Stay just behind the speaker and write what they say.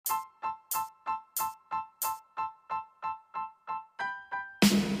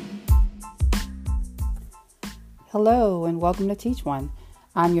Hello and welcome to Teach One.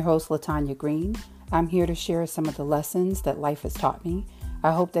 I'm your host, Latanya Green. I'm here to share some of the lessons that life has taught me.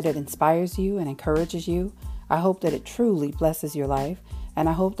 I hope that it inspires you and encourages you. I hope that it truly blesses your life, and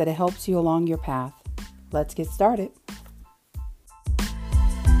I hope that it helps you along your path. Let's get started.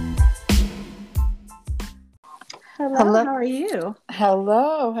 Hello, how are you?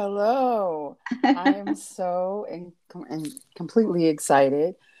 Hello. I am so completely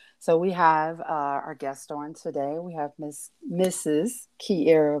excited. So we have our guest on today. We have Mrs.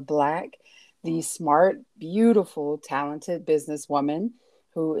 Kiera Black, the smart, beautiful, talented businesswoman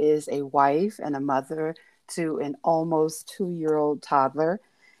who is a wife and a mother to an almost 2-year-old toddler.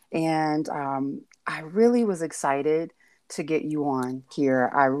 And I really was excited to get you on,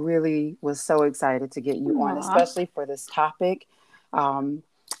 Kiera. I really was so excited to get you on, Aw. especially for this topic.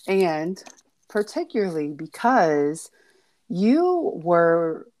 And particularly because you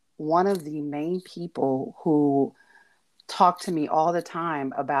were one of the main people who talked to me all the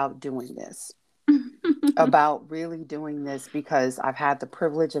time about doing this, about really doing this, because I've had the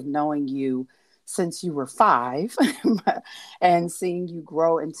privilege of knowing you since you were 5 and seeing you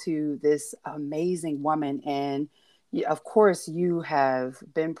grow into this amazing woman. And of course, you have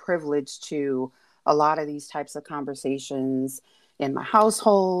been privileged to a lot of these types of conversations in my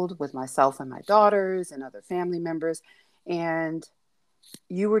household with myself and my daughters and other family members. And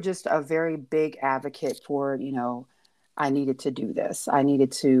you were just a very big advocate for, I needed to do this. I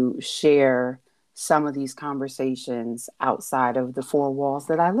needed to share some of these conversations outside of the four walls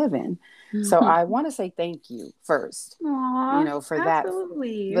that I live in. So I want to say thank you first, Aw, for that.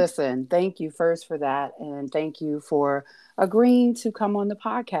 absolutely. Listen, thank you first for that. And thank you for agreeing to come on the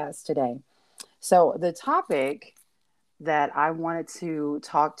podcast today. So the topic that I wanted to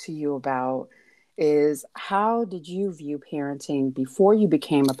talk to you about is, how did you view parenting before you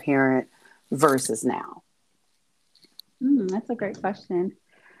became a parent versus That's a great question.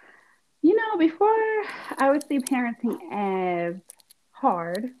 Before I would see parenting as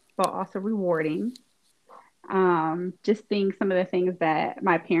hard, but also rewarding. Just seeing some of the things that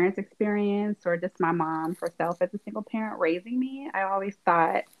my parents experienced, or just my mom herself as a single parent raising me, I always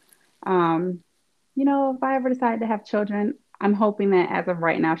thought, um, if I ever decide to have children, I'm hoping that as of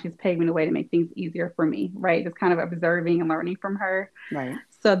right now, she's paving the way to make things easier for me, right? Just kind of observing and learning from her Right.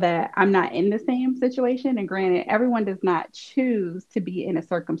 so that I'm not in the same situation. And granted, everyone does not choose to be in a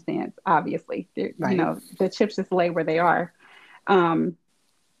circumstance, obviously. Right. The chips just lay where they are. Um,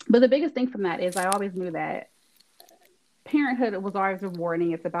 but the biggest thing from that is I always knew that parenthood was always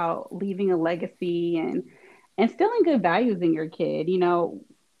rewarding. It's about leaving a legacy and instilling good values in your kid,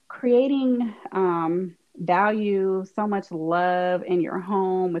 creating value, so much love in your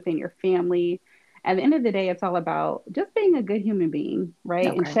home, within your family. At the end of the day, it's all about just being a good human being, right?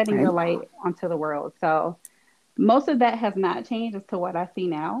 And Okay. shedding Right. your light onto the world. So most of that has not changed as to what I see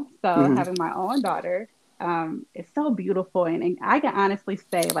now. So Hmm. having my own daughter, it's so beautiful. And I can honestly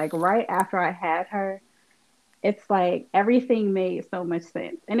say, like, right after I had her, it's like everything made so much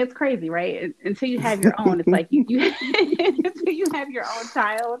sense. And it's crazy, right? Until you have your own, it's like you until you have your own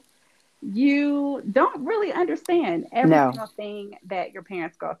child, you don't really understand every No. single thing that your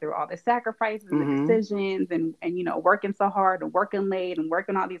parents go through, all the sacrifices and the Hmm. decisions and working so hard and working late and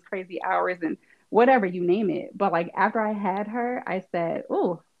working all these crazy hours and whatever, you name it. But like after I had her, I said,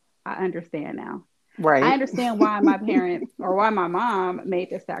 "Oh, I understand now. I Right. understand why my parents or why my mom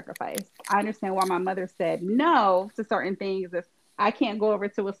made this sacrifice. I understand why my mother said no to certain things if I can't go over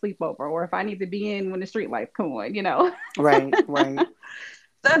to a sleepover or if I need to be in when the street lights come on. Right. Right.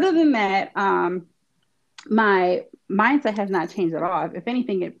 So other than that, my mindset has not changed at all. If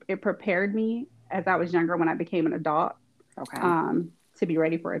anything, it prepared me as I was younger when I became an adult, Okay. to be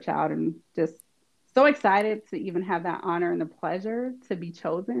ready for a child and just so excited to even have that honor and the pleasure to be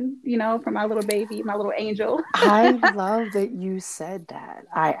chosen, for my little baby, my little angel. I love that you said that.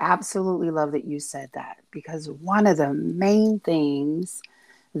 I absolutely love that you said that, because one of the main things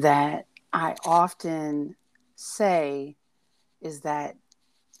that I often say is that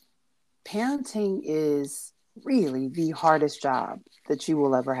parenting is really the hardest job that you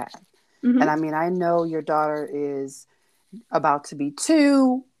will ever have. And Hmm. I mean, I know your daughter is about to be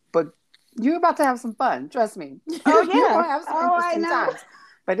 2, but you're about to have some fun. Trust me. Oh You're yeah. going to have some Oh, I interesting know. times.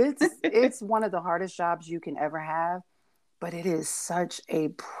 But it's one of the hardest jobs you can ever have, but it is such a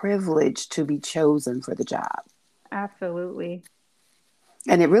privilege to be chosen for the job. Absolutely.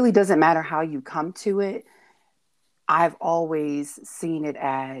 And it really doesn't matter how you come to it. I've always seen it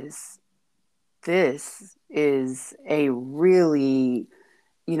as, this is a really,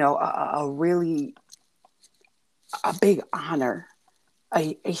 a really a big honor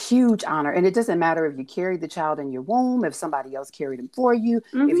a huge honor. And it doesn't matter if you carried the child in your womb, if somebody else carried him for you, if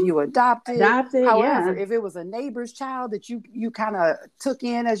Mm-hmm. you adopted, Adopted, however, yeah. if it was a neighbor's child that you kind of took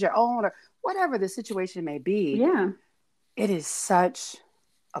in as your own, or whatever the situation may be, Yeah. it is such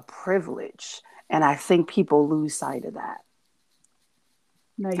a privilege. And I think people lose sight of that.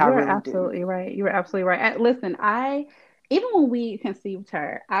 No, I you are really do. absolutely right. You are absolutely right. Listen, even when we conceived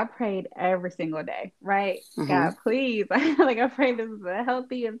her, I prayed every single day, right? Hmm. God, please. Like, I pray this is a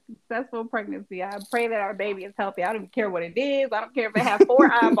healthy and successful pregnancy. I pray that our baby is healthy. I don't care what it is. I don't care if it has four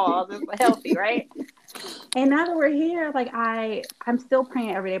eyeballs. It's healthy, right? And now that we're here, like I'm still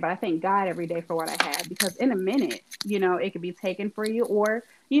praying every day, but I thank God every day for what I have, because in a minute, it could be taken for you, or,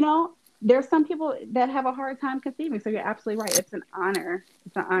 there's some people that have a hard time conceiving. So you're absolutely right. It's an honor.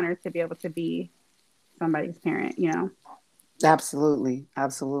 It's an honor to be able to be somebody's parent. Absolutely.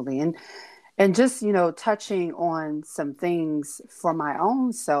 Absolutely. And just, touching on some things for my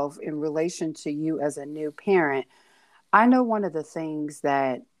own self in relation to you as a new parent, I know one of the things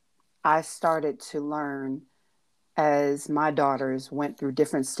that I started to learn as my daughters went through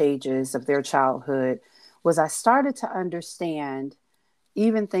different stages of their childhood was I started to understand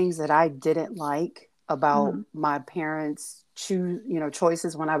even things that I didn't like about Hmm. my parents'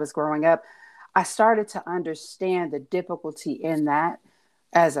 choices when I was growing up. I started to understand the difficulty in that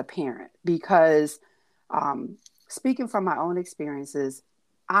as a parent because, um, speaking from my own experiences,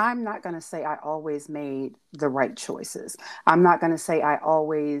 I'm not going to say I always made the right choices. I'm not going to say I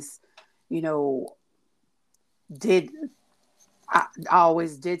always, you know, did I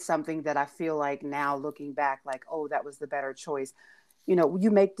always did something that I feel like now looking back, like, oh, that was the better choice.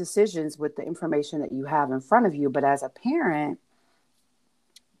 You make decisions with the information that you have in front of you. But as a parent,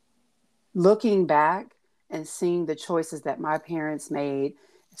 looking back and seeing the choices that my parents made,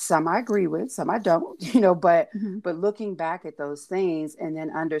 some I agree with, some I don't, Hmm. but looking back at those things and then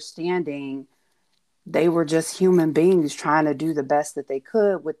understanding they were just human beings trying to do the best that they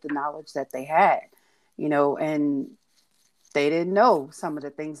could with the knowledge that they had, and they didn't know some of the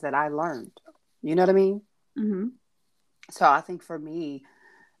things that I learned. You know what I mean? Hmm. So I think for me,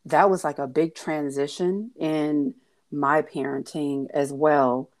 that was like a big transition in my parenting as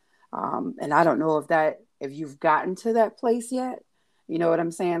well. And I don't know if you've gotten to that place yet. You know what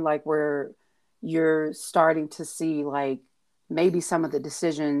I'm saying? Like where you're starting to see like maybe some of the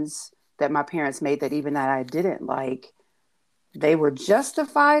decisions that my parents made that even that I didn't like, they were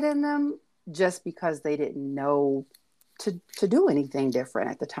justified in them just because they didn't know to do anything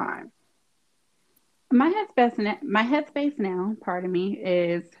different at the time. My headspace now, pardon me,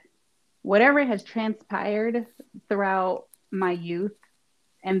 is whatever has transpired throughout my youth,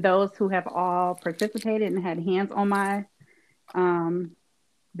 and those who have all participated and had hands on my um,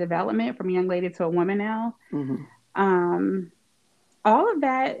 development from a young lady to a woman now. Mm-hmm. Um, all of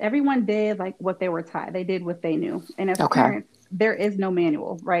that, everyone did like what they were taught. They did what they knew. And as Okay. parents, there is no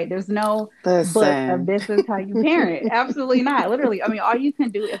manual, right? There's no book of Listen. this is how you parent. Absolutely not. Literally, I mean, all you can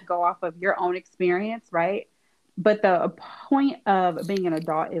do is go off of your own experience, right? But the point of being an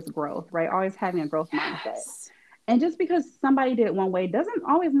adult is growth, right? Always having a growth mindset. Yes. And just because somebody did it one way doesn't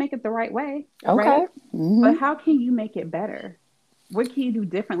always make it the right way, right? Okay. But Mm-hmm. how can you make it better? What can you do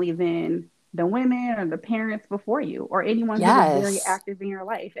differently than the women or the parents before you or anyone who was very Yes. active in your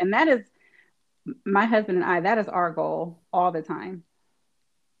life? And that is my husband and I, that is our goal all the time.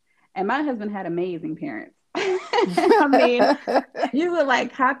 And my husband had amazing parents. I mean, you would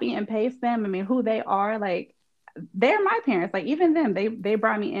like copy and paste them. I mean, who they are, like they're my parents. Like even them, they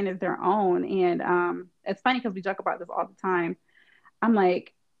brought me in as their own. And it's funny because we joke about this all the time. I'm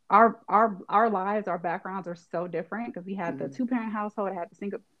like, our lives, our backgrounds are so different because we had the Mhm. two-parent household, I had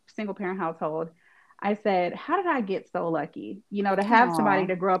the single parent household. I said, how did I get so lucky, to have somebody Aw.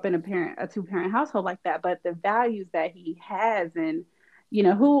 to grow up in a two-parent household like that? But the values that he has, and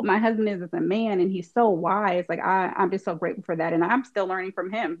who my husband is as a man, and he's so wise. Like I'm just so grateful for that, and I'm still learning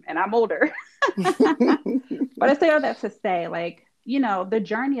from him, and I'm older. But I say all that to say, like, the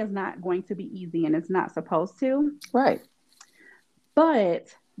journey is not going to be easy, and it's not supposed to. Right.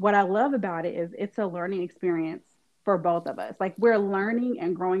 But what I love about it is it's a learning experience for both of us. Like we're learning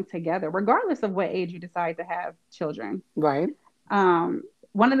and growing together, regardless of what age you decide to have children. Right. Um,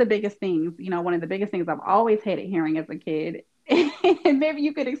 one of the biggest things I've always hated hearing as a kid, and maybe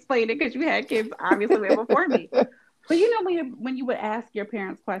you could explain it because you had kids obviously way before me. But when you would ask your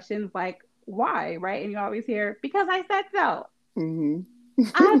parents questions like why, right? And you always hear, because I said so. Mm-hmm.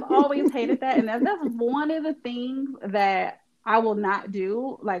 I've always hated that. And that's one of the things that I will not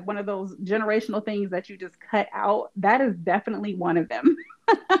do. Like one of those generational things that you just cut out. That is definitely one of them.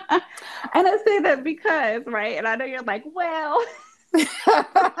 And I say that because, right? And I know you're like, well,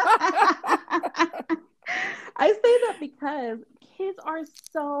 I say that because kids are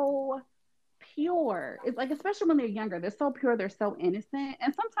so pure. It's like, especially when they're younger, they're so pure, they're so innocent.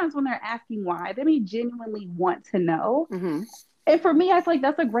 And sometimes when they're asking why, they may genuinely want to know. Mm-hmm. And for me, I feel like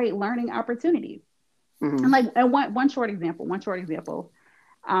that's a great learning opportunity. And Mm-hmm. like, and one short example.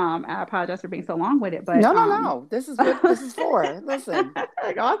 I apologize for being so long with it, but No, no, no. This is what this is for. Listen.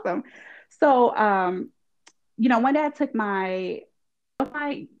 like awesome. So, one day I took my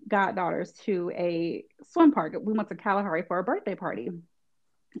goddaughters to a swim park. We went to Kalahari for a birthday party,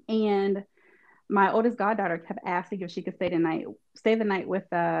 and my oldest goddaughter kept asking if she could stay the night with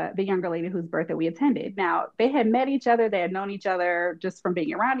the younger lady whose birthday we attended. Now they had met each other, they had known each other just from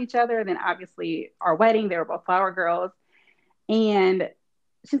being around each other. Then obviously our wedding, they were both flower girls, and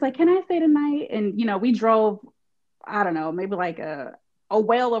she's like, "Can I stay tonight?" And we drove, I don't know, maybe like a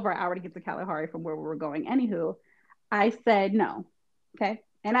well over an hour to get to Kalahari from where we were going. Anywho, I said no. Okay.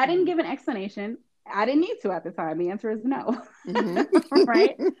 And I didn't give an explanation. I didn't need to at the time. The answer is no.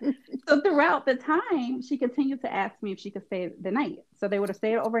 Right. Mm-hmm. So throughout the time, she continued to ask me if she could stay the night. So they would have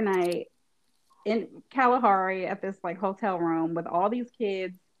stayed overnight in Kalahari at this like hotel room with all these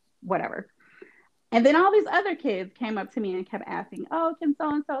kids, whatever. And then all these other kids came up to me and kept asking, "Oh, can so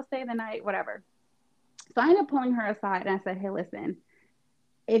and so stay the night?" Whatever. So I ended up pulling her aside and I said, "Hey, listen,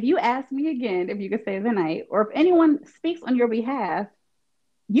 if you ask me again if you could stay the night, or if anyone speaks on your behalf,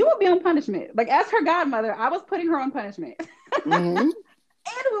 you will be on punishment." Like, as her godmother, I was putting her on punishment. Mm-hmm.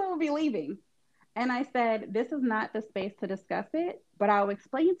 And we will be leaving. And I said, "This is not the space to discuss it, but I'll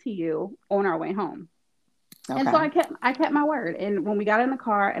explain to you on our way home." And so Okay. I kept my word. And when we got in the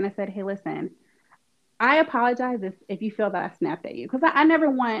car and I said, "Hey, listen, I apologize if you feel that I snapped at you." Because I never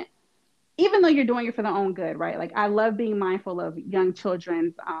want, even though you're doing it for their own good, right? Like, I love being mindful of young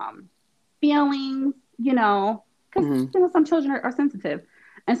children's feelings, because Mm-hmm. some children are sensitive.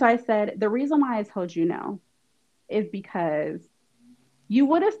 And so I said, "The reason why I told you no is because you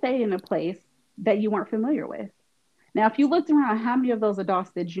would have stayed in a place that you weren't familiar with. Now, if you looked around, how many of those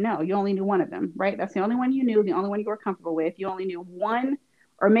adults did you know? You only knew one of them, right? That's the only one you knew, the only one you were comfortable with. You only knew one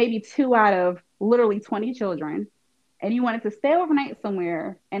or maybe two out of literally 20 children. And you wanted to stay overnight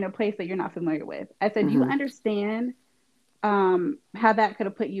somewhere in a place that you're not familiar with." I said, "Do you Mm-hmm. understand how that could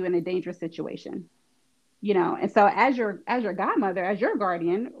have put you in a dangerous situation?" And so as your godmother, as your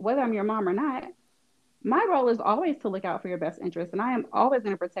guardian, whether I'm your mom or not, my role is always to look out for your best interest, and I am always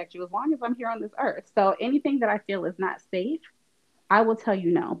going to protect you as long as I'm here on this earth. So anything that I feel is not safe, I will tell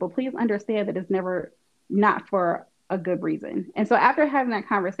you no. But please understand that it's never not for a good reason. And so after having that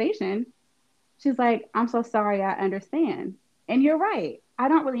conversation, she's like, "I'm so sorry, I understand." And you're right. I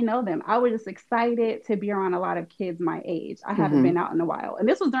don't really know them. I was just excited to be around a lot of kids my age. I haven't Mm-hmm. been out in a while. And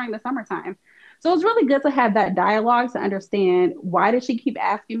this was during the summertime. So it's really good to have that dialogue to understand, why did she keep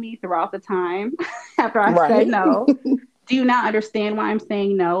asking me throughout the time after I said Right. no? Do you not understand why I'm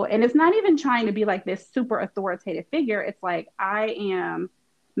saying no? And it's not even trying to be like this super authoritative figure. It's like, I am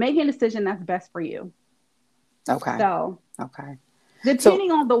making a decision that's best for you. Okay. So Okay. So,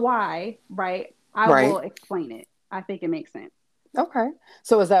 depending on the why, right, I will right. explain it. I think it makes sense. Okay.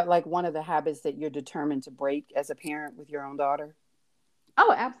 So is that like one of the habits that you're determined to break as a parent with your own daughter?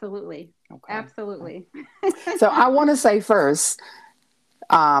 Oh, absolutely. Okay. Okay. Absolutely. So I want to say first,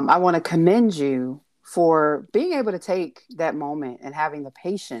 I want to commend you for being able to take that moment and having the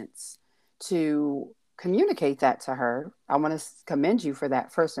patience to communicate that to her. I want to commend you for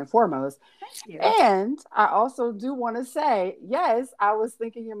that first and foremost. Thank you. And I also do want to say, yes, I was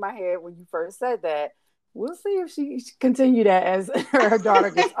thinking in my head when you first said that. We'll see if she continue that as her daughter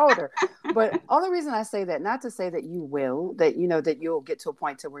gets older. But only reason I say that, not to say that you will, that that you'll get to a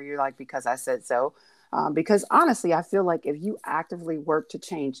point to where you're like, because I said so. Because honestly, I feel like if you actively work to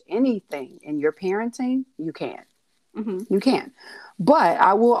change anything in your parenting, you can. Hmm. You can. But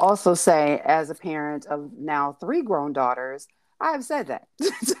I will also say, as a parent of now three grown daughters, I have said that.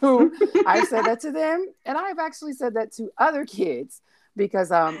 So I've said that to them, and I've actually said that to other kids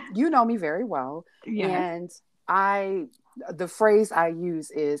because you know me very well, Yes. and I the phrase I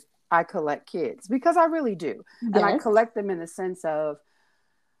use is I collect kids because I really do, and I Yes. collect them in the sense of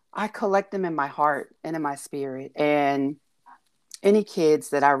I collect them in my heart and in my spirit, and any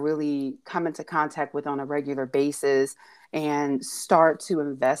kids that I really come into contact with on a regular basis and start to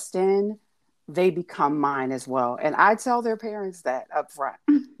invest in, they become mine as well. And I tell their parents that up front.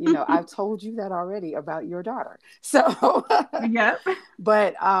 I've told you that already about your daughter. So, Yep.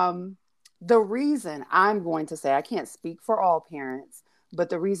 but the reason I'm going to say, I can't speak for all parents, but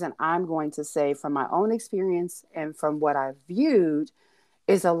the reason I'm going to say from my own experience and from what I've viewed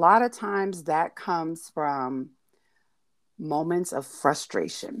is a lot of times that comes from moments of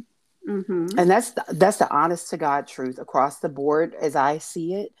frustration. Mm-hmm. And that's the honest to God truth across the board as I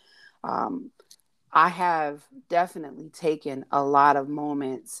see it. Um, I have definitely taken a lot of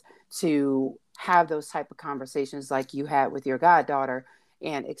moments to have those type of conversations like you had with your goddaughter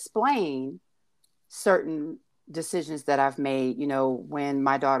and explain certain decisions that I've made, when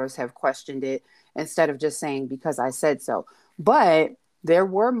my daughters have questioned it, instead of just saying because I said so. But there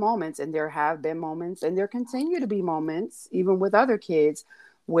were moments, and there have been moments, and there continue to be moments, even with other kids,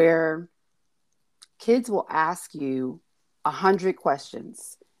 where kids will ask you 100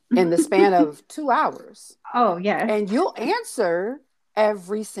 questions in the span of 2 hours, Oh, yes. and you'll answer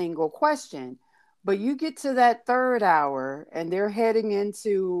every single question. But you get to that third hour and they're heading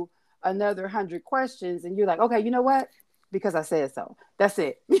into another 100 questions, and you're like, okay, you know what? Because I said so. That's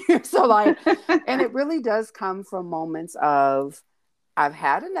it. So, like, and it really does come from moments of I've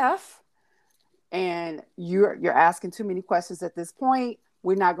had enough, and you're asking too many questions at this point.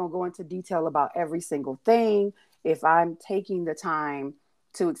 We're not going to go into detail about every single thing. If I'm taking the time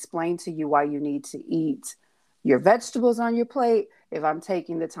to explain to you why you need to eat your vegetables on your plate, if I'm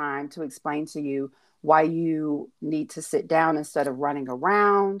taking the time to explain to you why you need to sit down instead of running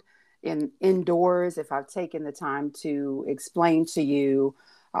around indoors, if I've taken the time to explain to you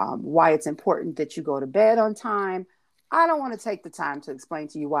why it's important that you go to bed on time, I don't want to take the time to explain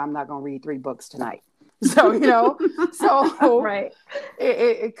to you why I'm not going to read 3 books tonight. So, so Right.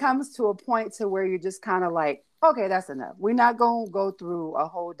 it comes to a point to where you're just kind of like, okay, that's enough. We're not going to go through a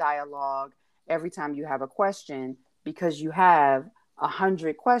whole dialogue every time you have a question, because you have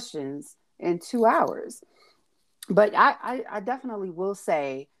 100 questions in 2 hours. But I definitely will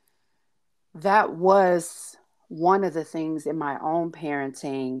say that was one of the things in my own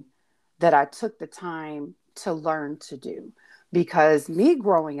parenting that I took the time to learn to do, because me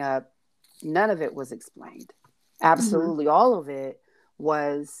growing up, none of it was explained. Mm-hmm. Absolutely all of it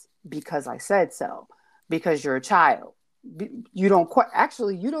was because I said so, because you're a child. You don't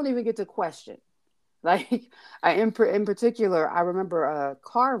actually, you don't even get to question. Like, in particular, I remember a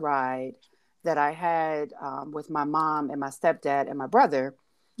car ride that I had with my mom and my stepdad and my brother,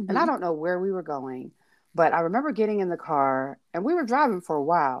 and I Mm-hmm. don't know where we were going, but I remember getting in the car and we were driving for a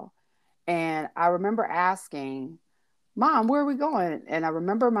while. And I remember asking, Mom, where are we going? And I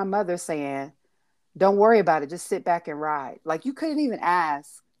remember my mother saying, don't worry about it. Just sit back and ride. Like, you couldn't even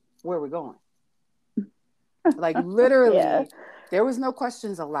ask where we're going. Like, Yeah. literally, there was no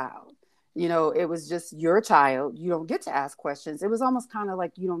questions allowed. It was just your child. You don't get to ask questions. It was almost kind of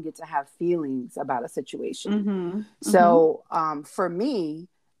like you don't get to have feelings about a situation. Mm-hmm. Mm-hmm. So, for me,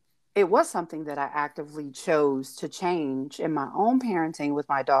 it was something that I actively chose to change in my own parenting with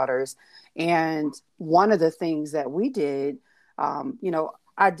my daughters. And one of the things that we did,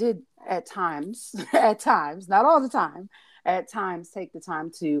 I did at times, at times, not all the time, at times take the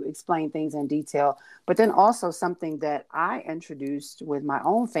time to explain things in detail. But then also something that I introduced with my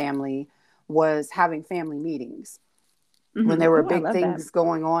own family was having family meetings when Mm-hmm. there were Oh, I big love that. things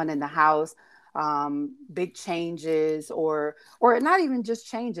going on in the house, big changes, or not even just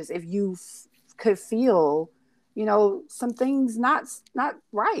changes. If you could feel, some things not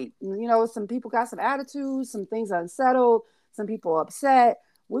right. Some people got some attitudes, some things unsettled, some people upset.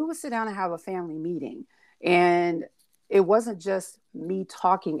 We would sit down and have a family meeting, and it wasn't just me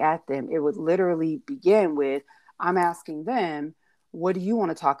talking at them. It would literally begin with, I'm asking them, what do you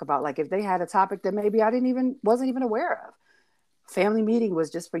want to talk about? Like, if they had a topic that maybe I didn't even wasn't even aware of. Family meeting was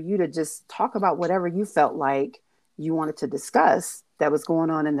just for you to just talk about whatever you felt like you wanted to discuss that was going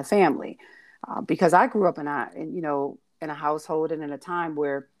on in the family. Because I grew up in a household and in a time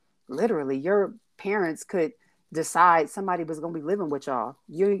where literally your parents could decide somebody was going to be living with y'all.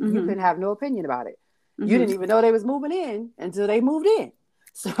 You Mm-hmm. couldn't have no opinion about it. You Mm-hmm. didn't even know they was moving in until they moved in.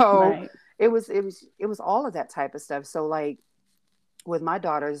 So Right. it was all of that type of stuff. So, like, with my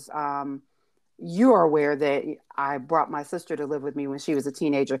daughters, you are aware that I brought my sister to live with me when she was a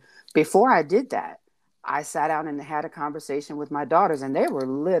teenager. Before I did that, I sat down and had a conversation with my daughters, and they were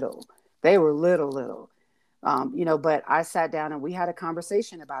little. They were little, little. But I sat down and we had a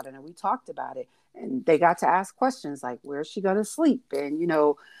conversation about it, and we talked about it. And they got to ask questions like, where's she going to sleep? They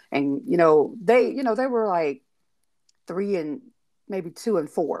were like 3 and maybe 2 and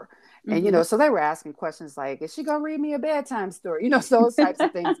 4. And, Mm-hmm. so they were asking questions like, is she going to read me a bedtime story? Those types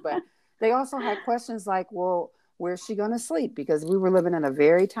of things. But they also had questions like, well, where's she going to sleep? Because we were living in a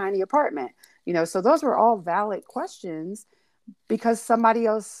very tiny apartment. So those were all valid questions, because somebody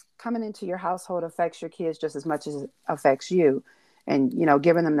else coming into your household affects your kids just as much as it affects you. And,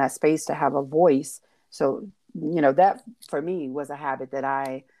 giving them that space to have a voice. So, that for me was a habit that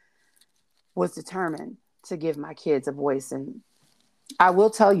I was determined to give my kids a voice. And I will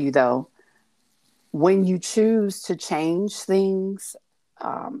tell you though, when you choose to change things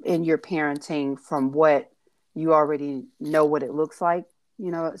in your parenting from what you already know what it looks like,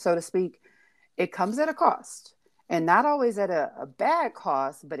 so to speak, it comes at a cost. And not always at a bad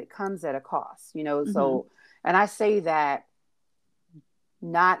cost, but it comes at a cost, Mm-hmm. So, and I say that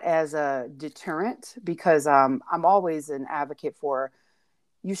not as a deterrent because I'm always an advocate for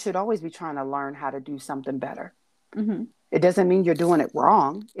you should always be trying to learn how to do something better. Mm-hmm. It doesn't mean you're doing it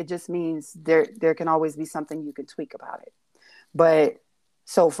wrong. It just means there can always be something you can tweak about it. But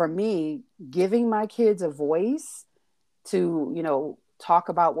so for me, giving my kids a voice to, talk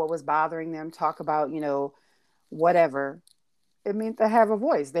about what was bothering them, talk about, whatever. It means they have a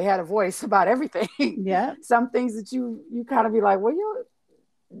voice. They had a voice about everything. Yep. Some things that you kind of be like, well,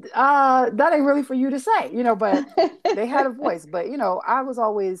 that ain't really for you to say, but they had a voice. But,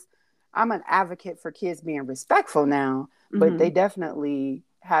 I'm an advocate for kids being respectful now, but they Mm-hmm. definitely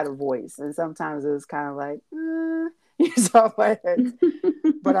had a voice. And sometimes it was kind of like, so,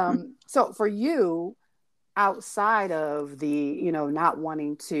 so for you, outside of the,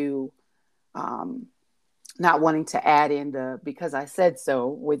 um, not wanting to add in the because I said so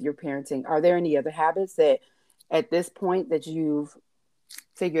with your parenting, are there any other habits that at this point that you've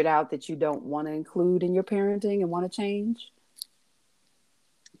figured out that you don't want to include in your parenting and want to change?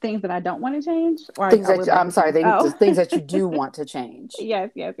 Things that I don't want to change or Things I that would like I'm to sorry, change. Oh, things that you do want to change.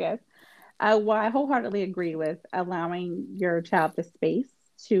 yes, yes, yes. Well, I wholeheartedly agree with allowing your child the space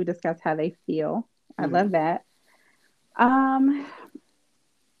to discuss how they feel. I love Mm-hmm. that. Um,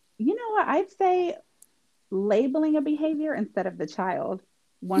 you know what? I'd say labeling a behavior instead of the child,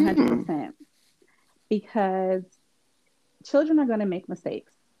 Hmm. 100%, because children are going to make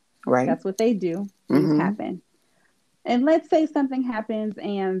mistakes. Right. That's what they do. Things Mm-hmm. happen. And let's say something happens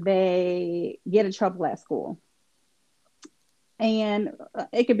and they get in trouble at school. And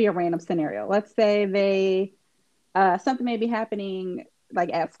it could be a random scenario. Let's say they something may be happening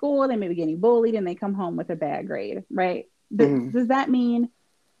like at school, they may be getting bullied and they come home with a bad grade, right? Mm-hmm. Does that mean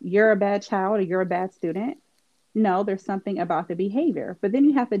you're a bad child or you're a bad student? No, there's something about the behavior. But then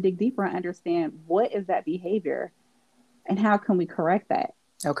you have to dig deeper and understand what is that behavior and how can we correct that?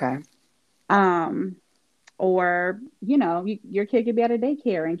 Okay. Um, or, your kid could be at a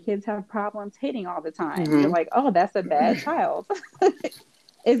daycare and kids have problems hitting all the time. You're Mm-hmm. like, oh, that's a bad child.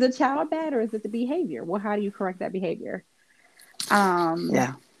 Is the child bad or is it the behavior? Well, how do you correct that behavior? Um,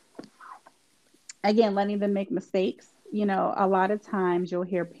 Yeah. Again, letting them make mistakes. A lot of times you'll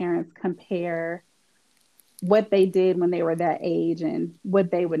hear parents compare what they did when they were that age and what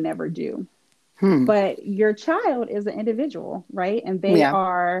they would never do. Hmm. But your child is an individual, right? And they Yeah.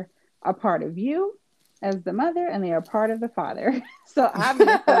 are a part of you as the mother and they are part of the father. So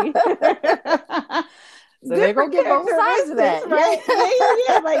obviously, So they're gonna different get both sides of characteristics, that. right? Yeah, yeah,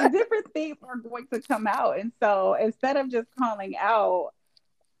 yeah. Yeah. Like different things are going to come out. And so instead of just calling out,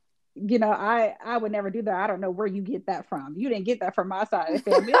 I would never do that. I don't know where you get that from. You didn't get that from my side of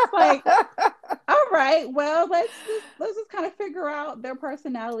the family. It's like, all right, well, let's just kind of figure out their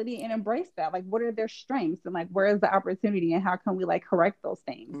personality and embrace that. Like, what are their strengths and like where is the opportunity and how can we like correct those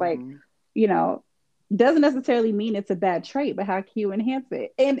things? Like, Mm-hmm. you know, doesn't necessarily mean it's a bad trait, but how can you enhance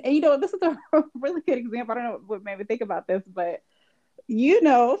it? And this is a really good example. I don't know what made me think about this, but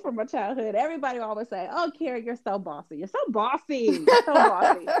from my childhood, everybody always say, "Oh, Carrie, you're so bossy. You're so bossy. You're so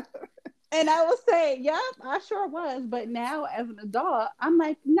bossy." And I will say, "Yep, I sure was." But now, as an adult, I'm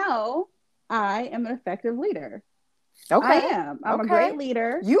like, "No, I am an effective leader. I Okay. am. I'm a Okay. great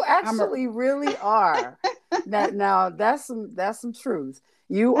leader. You I'm a." actually really are. That now that's some truth.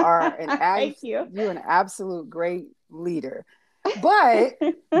 You are Thank you. an absolute great leader. But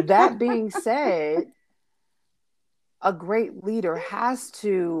that being said, a great leader has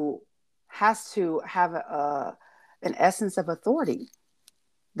to have an essence of authority.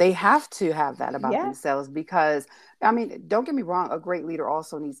 They have to have that about Yeah. themselves because I mean, don't get me wrong, a great leader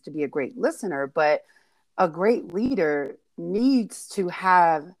also needs to be a great listener, but a great leader needs to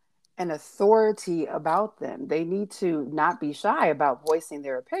have an authority about them. They need to not be shy about voicing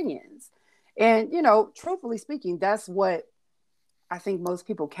their opinions. And, truthfully speaking, that's what I think most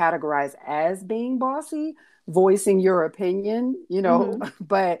people categorize as being bossy, voicing your opinion, Hmm.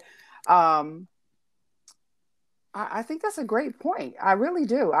 but um, I think that's a great point. I really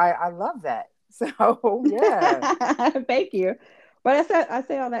do. I love that. So, yeah. Thank you. But I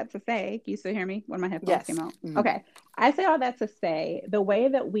say all that to say, can you still hear me when my headphones came Yes. out? Mhm. Okay. I say all that to say the way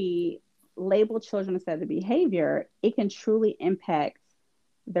that we label children instead of behavior, it can truly impact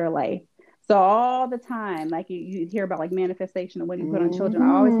their life. So all the time, like you hear about like manifestation and what you put on children,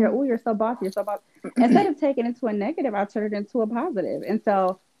 I always hear, Hmm. "Oh, you're so bossy, you're so bossy." Instead of taking it to a negative, I turn it into a positive. And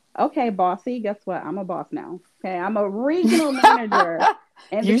so, okay, bossy, guess what? I'm a boss now. Okay, I'm a regional manager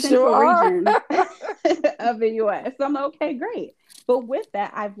in the You sure central are. region of the U.S. So I'm like, okay, great. But with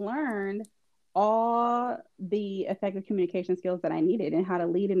that, I've learned all the effective communication skills that I needed and how to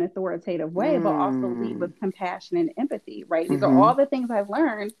lead in an authoritative way, but also lead Mm. with compassion and empathy, right? These are Hmm. all the things I've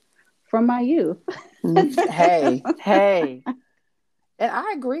learned from my youth. Hey, hey. And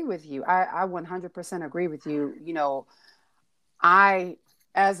I agree with you. I 100% agree with you. I,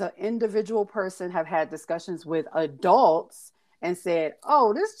 as an individual person, have had discussions with adults and said,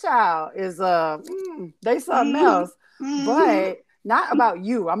 "Oh, this child is they something Mm-hmm. else," Mm-hmm. but not about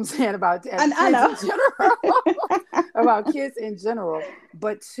you. I'm saying about I kids in know. general, about kids in general.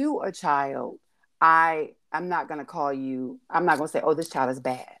 But to a child, I'm not going to call you. I'm not going to say, "Oh, this child is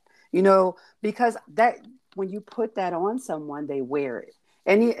bad," because that when you put that on someone, they wear it.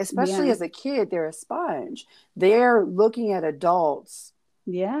 And especially Yeah. as a kid, they're a sponge. They're looking at adults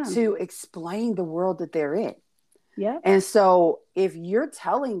Yeah. to explain the world that they're in. Yep. And so if you're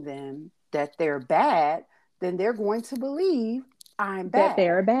telling them that they're bad, then they're going to believe I'm That bad.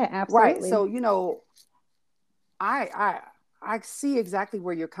 they're bad. Right. Absolutely. So, I I see exactly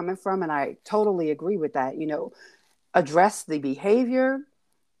where you're coming from and I totally agree with that. Address the behavior.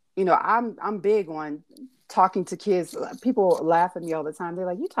 I'm big on talking to kids. People laugh at me all the time. They're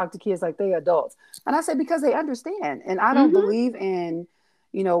like, "You talk to kids like they adults," and I say because they understand. And I don't Mm-hmm. believe in,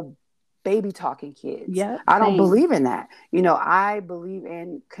 you know, baby talking kids. Yep. I don't Same. believe in that. I believe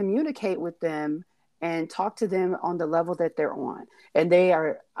in communicate with them and talk to them on the level that they're on. And they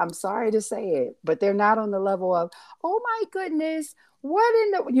are. I'm sorry to say it, but they're not on the level of, "Oh my goodness, what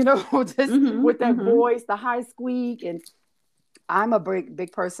in the," just Mm-hmm. with that Mm-hmm. voice, the high squeak. And I'm a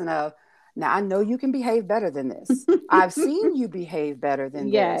big person of, now I know you can behave better than this. I've seen you behave better than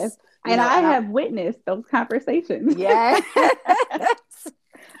Yes. this, And I and I, have witnessed those conversations. yeah.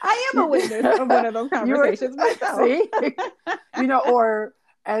 I am a witness of one of those You were, conversations myself. see, or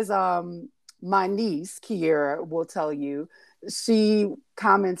as my niece Kiera will tell you, she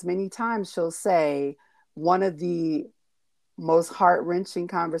comments many times. She'll say one of the most heart wrenching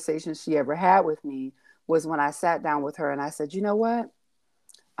conversations she ever had with me was when I sat down with her and I said, "You know what?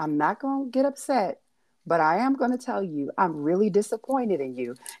 I'm not going to get upset, but I am going to tell you I'm really disappointed in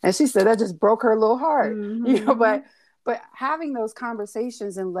you." And she said that just broke her little heart, Mm-hmm. but having those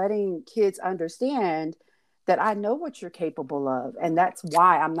conversations and letting kids understand that I know what you're capable of, and that's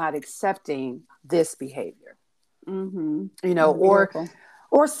why I'm not accepting this behavior. Mm-hmm. You know, That's or beautiful.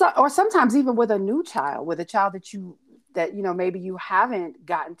 or sometimes even with a new child, with a child that maybe you haven't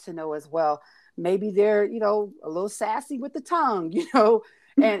gotten to know as well. Maybe they're a little sassy with the tongue,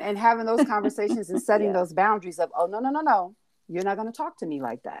 and having those conversations and setting Yeah. those boundaries of, "Oh, no, no, no, no, you're not going to talk to me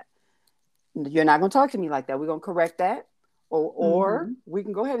like that. You're not going to talk to me like that. We're going to correct that, or Mm-hmm. we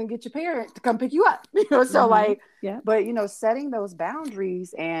can go ahead and get your parent to come pick you up." So Mm-hmm. like, Yeah. but setting those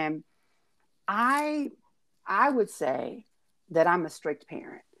boundaries. And I I would say that I'm a strict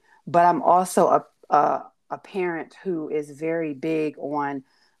parent, but I'm also a parent who is very big on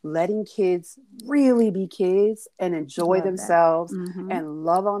letting kids really be kids and enjoy Love that. themselves Mm-hmm. and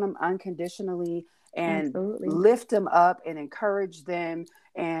love on them unconditionally and Absolutely. lift them up and encourage them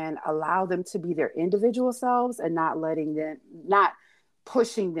and allow them to be their individual selves and not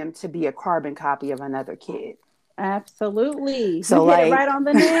pushing them to be a carbon copy of another kid. Absolutely. You So hit it right like on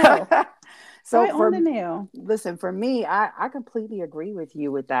the nail. so Right on for the nail. listen, for me, I completely agree with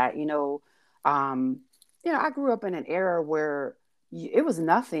you with that. Um, I grew up in an era where it was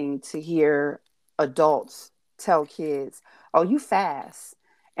nothing to hear adults tell kids, "Oh, you fast."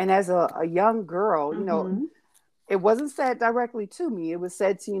 And as a young girl, Mm-hmm. it wasn't said directly to me. It was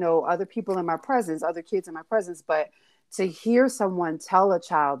said to, other people in my presence, other kids in my presence. But to hear someone tell a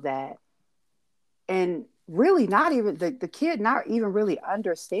child that, and really not even the kid not even really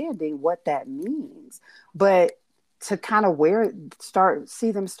understanding what that means, but to kind of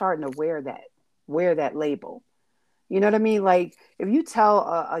see them starting to wear that label. You know what I mean? Like if you tell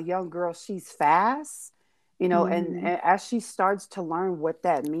a young girl she's fast, Mm-hmm. and as she starts to learn what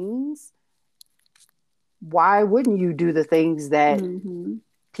that means, why wouldn't you do the things that Mm-hmm.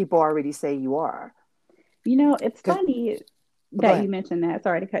 people already say you are? It's Because funny go that you ahead. mentioned that.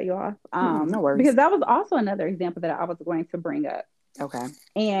 Sorry to cut you off. No Because worries. that was also another example that I was going to bring up. Okay.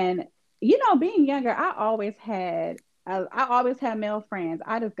 And being younger, I always had male friends.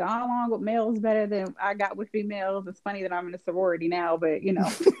 I just got along with males better than I got with females. It's funny that I'm in a sorority now, but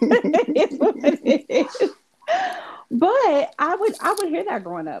it's what it is. But I would hear that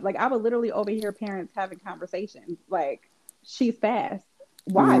growing up. Like I would literally overhear parents having conversations like, she's fast.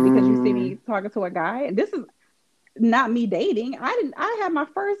 Why? Because you see Mm, me talking to a guy. And this is not me dating. I had my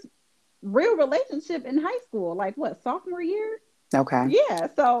first real relationship in high school, like what, sophomore year? okay. Yeah.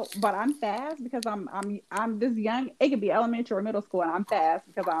 So, but I'm fast because I'm this young. It could be elementary or middle school, and I'm fast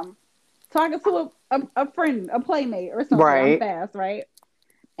because I'm talking to a friend, a playmate or something. I'm Right. fast, right?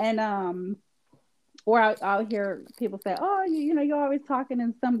 And or I'll hear people say, "Oh, you're always talking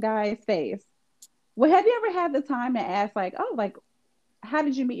in some guy's face." Well, have you ever had the time to ask, like, "Oh, like, how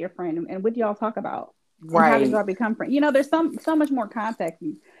did you meet your friend, and what do y'all talk about, and how did Right. y'all become friends?" There's so much more context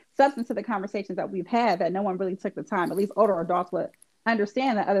and substance to the conversations that we've had that no one really took the time. At least older adults would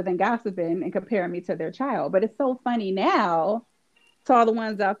understand that, other than gossiping and comparing me to their child. But it's so funny now to all the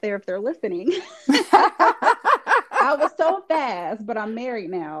ones out there if they're listening. I was so fast, but I'm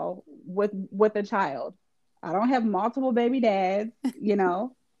married now with a child. I don't have multiple baby dads.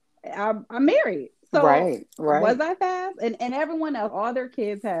 I'm married. So Right. was Right. I fast? And everyone else, all their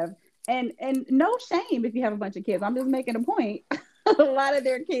kids have, and no shame if you have a bunch of kids. I'm just making a point. A lot of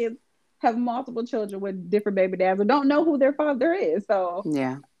their kids have multiple children with different baby dads or don't know who their father is. So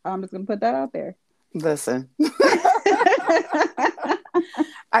Yeah. I'm just gonna put that out there. Listen.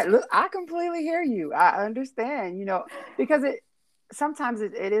 I completely hear you. I understand, because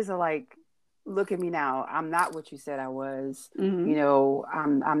it is a like, look at me now. I'm not what you said I was. Hmm.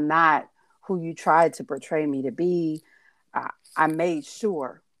 I'm not who you tried to portray me to be. I made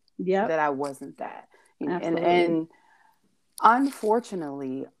sure Yep, that I wasn't that. absolutely. And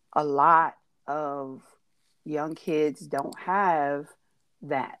unfortunately, a lot of young kids don't have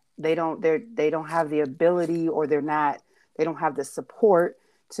that. They don't have the ability, or they don't have the support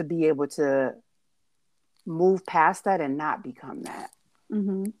to be able to move past that and not become that.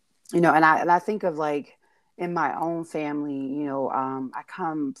 Hmm. And I think of, like, in my own family, I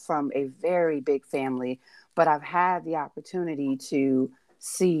come from a very big family, but I've had the opportunity to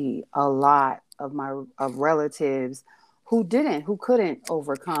see a lot of relatives who couldn't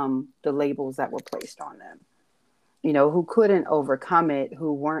overcome the labels that were placed on them, who couldn't overcome it,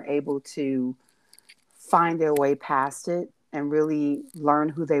 who weren't able to find their way past it and really learn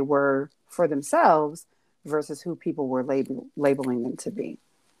who they were for themselves versus who people were labeling them to be.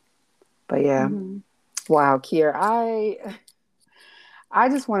 But yeah, Hmm. wow, Kier, I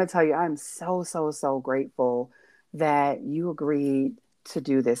just want to tell you, I'm so, so, so grateful that you agreed to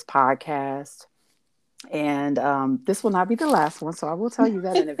do this podcast. And this will not be the last one. So I will tell you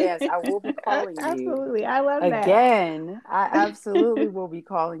that in advance. I will be calling you Absolutely. I love that. again. I absolutely will be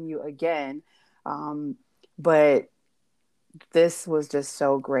calling you again. Um, but this was just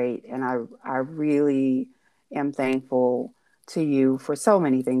so great. And I really am thankful to you for so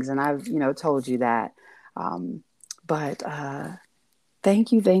many things. And I've, told you that. Um, but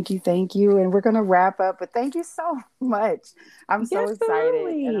thank you, thank you, thank you. And we're going to wrap up, but thank you so much. I'm so excited and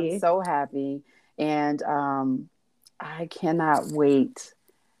I'm Absolutely. so happy. And I cannot wait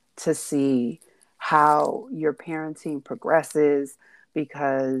to see how your parenting progresses,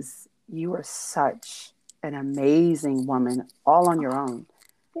 because you are such an amazing woman, Thank all you on your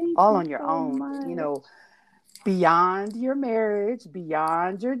so own, much. beyond your marriage,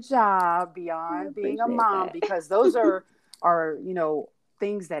 beyond your job, I beyond being a appreciate mom, that. because those are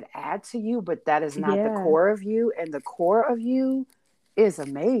things that add to you, but that is not the Yeah. core of you, and the core of you is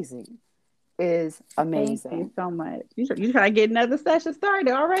amazing. Is Thank you amazing. so much. You try to get another session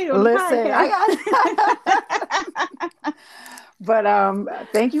started already on the Listen, podcast. I got but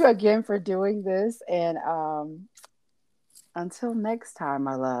thank you again for doing this, and until next time,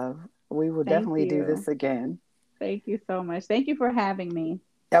 my love, we will Thank definitely do you. this again. Thank you so much. Thank you for having me.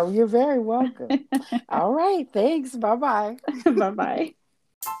 Oh, you're very welcome. All right. Thanks. Bye bye. Bye bye.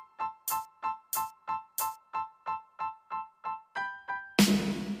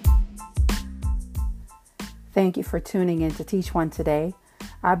 Thank you for tuning in to Teach One today.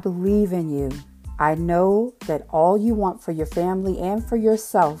 I believe in you. I know that all you want for your family and for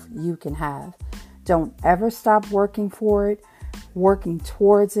yourself, you can have. Don't ever stop working for it, working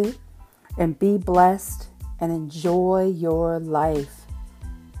towards it, and be blessed and enjoy your life.